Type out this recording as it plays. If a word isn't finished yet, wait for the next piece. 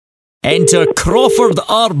Enter Crawford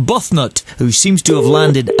Arbuthnot, who seems to have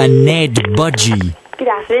landed a Ned Budgie. Good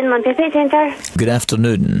afternoon, Montpellier Centre. Good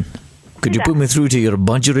afternoon. Could you put me through to your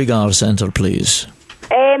Budgie Centre, please?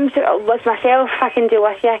 So with myself, I can deal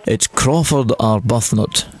with you. It's Crawford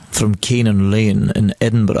Arbuthnot from Canaan Lane in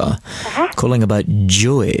Edinburgh, calling about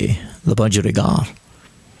Joey, the Budgie.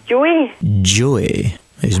 Joey? Joey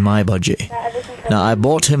is my Budgie. Now, I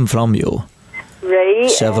bought him from you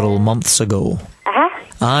several months ago.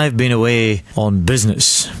 I've been away on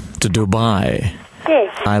business to Dubai.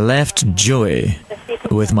 Yes. I left Joey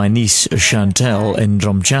with my niece Chantel in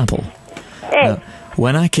Drumchapel. Now,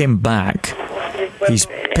 when I came back, he's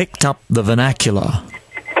picked up the vernacular.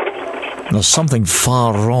 There's something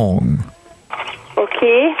far wrong.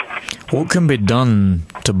 Okay. What can be done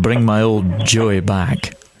to bring my old Joey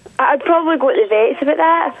back? I'd probably go to the vets about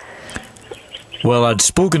that. Well, I'd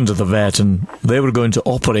spoken to the vet and they were going to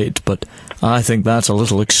operate, but I think that's a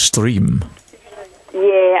little extreme.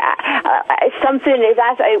 Yeah, it's something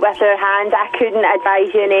that's out with our hand. I couldn't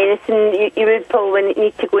advise you on anything. You would probably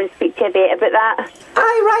need to go and speak to a vet about that.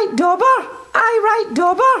 Aye, right, Dobber. Aye, right,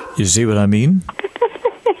 Dobber. You see what I mean?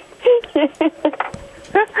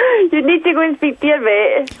 You need to go and speak to your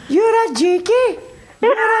vet. You're a jakey.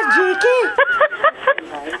 You're a jakey.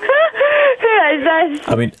 Who is this?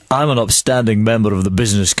 I mean, I'm an upstanding member of the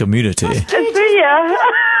business community. It's you.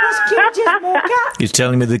 This cage is mocha. He's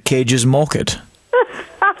telling me the cage is mocket.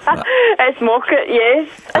 It's Mocket, yes.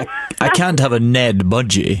 I can't have a Ned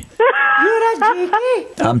Budgie. You're a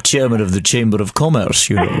jakey. I'm chairman of the Chamber of Commerce,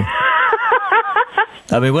 you know.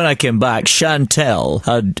 I mean, when I came back, Chantel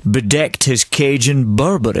had bedecked his cage in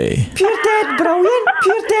Burberry. Pure dead brilliant.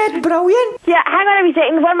 Pure dead brilliant. Yeah, hang on a wee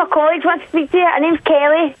second. One of my colleagues wants to speak to you. Her name's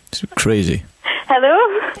Kelly. It's crazy. Hello?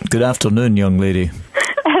 Good afternoon, young lady.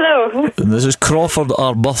 Hello. This is Crawford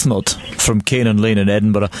Arbuthnot from Canaan Lane in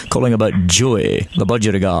Edinburgh, calling about Joey, the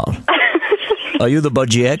Budgie. Are you the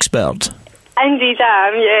Budgie expert? Indeed I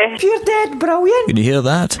am, yeah. Pure dead brilliant. Can you hear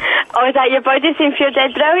that? Oh, is that your body saying pure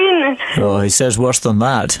dead brilliant? Oh, he says worse than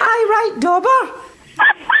that. Aye, right, Dobber. Oh,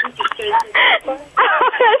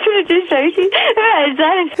 that's what I just shouted. Who is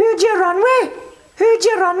this? Who'd you run with? Who'd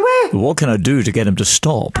you run with? What can I do to get him to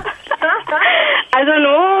stop? I don't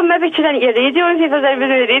know. Maybe tune into your radio and see if there's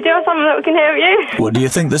anybody on the radio or something that can help you. What do you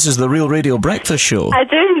think? This is the Real Radio Breakfast Show? I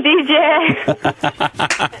do indeed,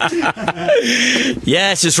 yeah.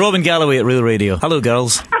 Yes, it's Robbin Galloway at Real Radio. Hello,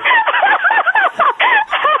 girls.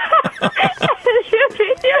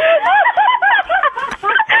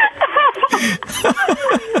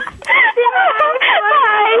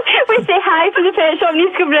 Hi. We say hi for the pet shop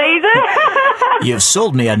needs to come You've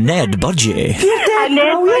sold me a Ned Budgie. Pure dead A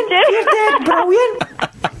Ned brilliant. Budgie. Pure dead brilliant.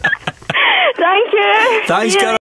 Thank you. Thanks, girl.